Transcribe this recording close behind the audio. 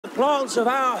plants of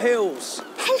our hills.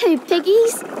 Hello,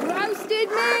 piggies. Roasted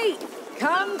meat!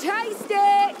 Come taste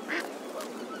it!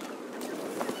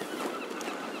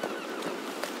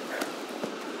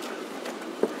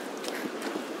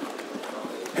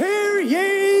 Hear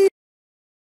ye!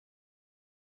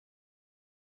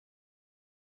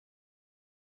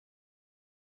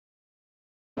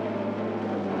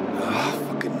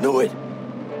 Fucking knew it.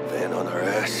 Van on our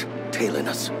ass, tailing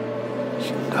us.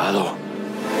 Chingado.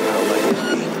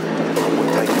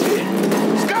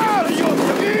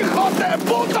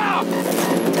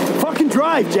 Fucking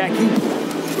drive, Jackie.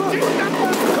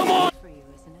 Come on. For you,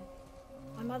 isn't it?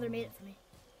 My mother made it for me.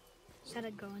 Said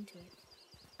I'd grow into it.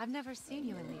 I've never seen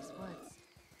you in these woods.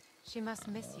 She must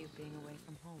miss you being away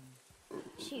from home.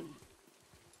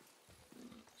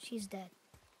 She's dead.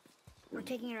 We're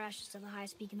taking her ashes to the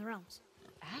highest peak in the realms.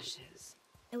 Ashes?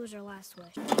 It was her last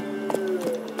wish.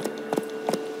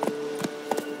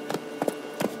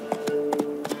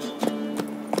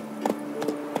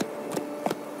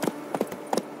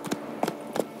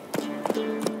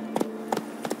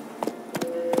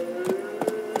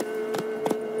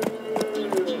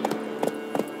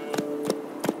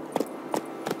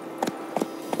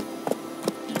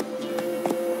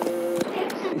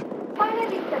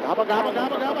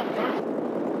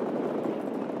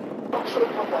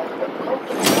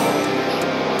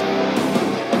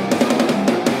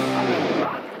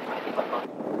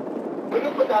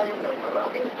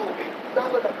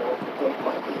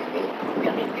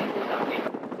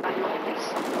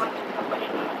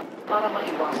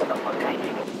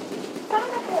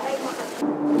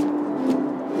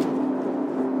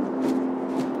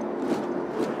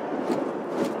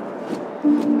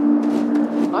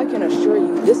 I can assure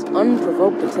you, this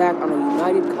unprovoked attack on a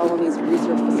United Colonies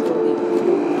research facility.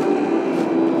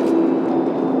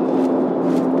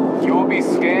 You will be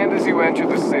scanned as you enter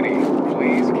the city.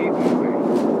 Please keep moving.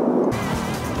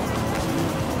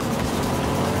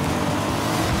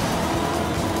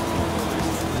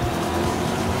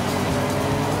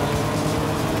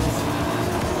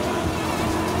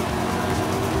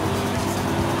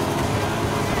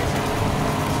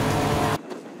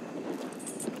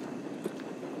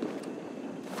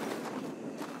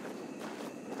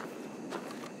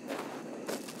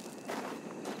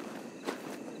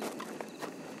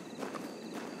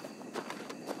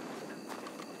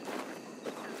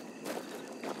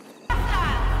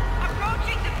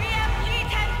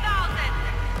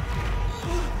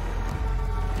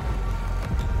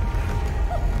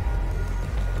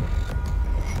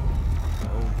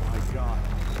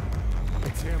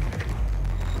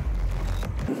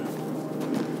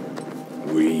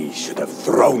 We should have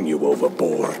thrown you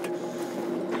overboard.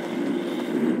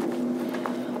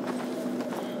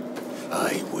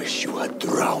 I wish you had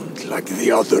drowned like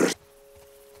the others.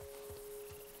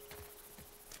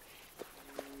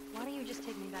 Why don't you just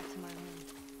take me back to my room?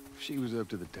 She was up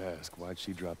to the task. Why'd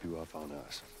she drop you off on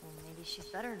us? Well, maybe she's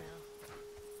better now.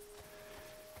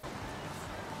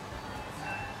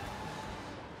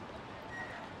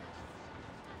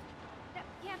 No,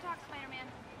 can't talk, Spider-Man.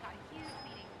 Got a huge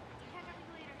meeting. Catch up with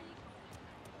you later.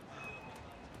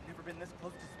 Never been this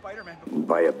close to Spider-Man before.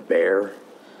 By a bear?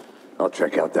 I'll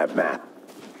check out that map.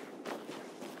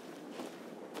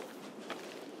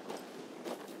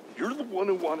 You're the one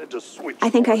who wanted to switch. I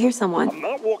think I hear someone. I'm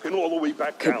not walking all the way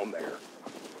back down there.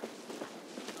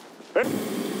 Hey.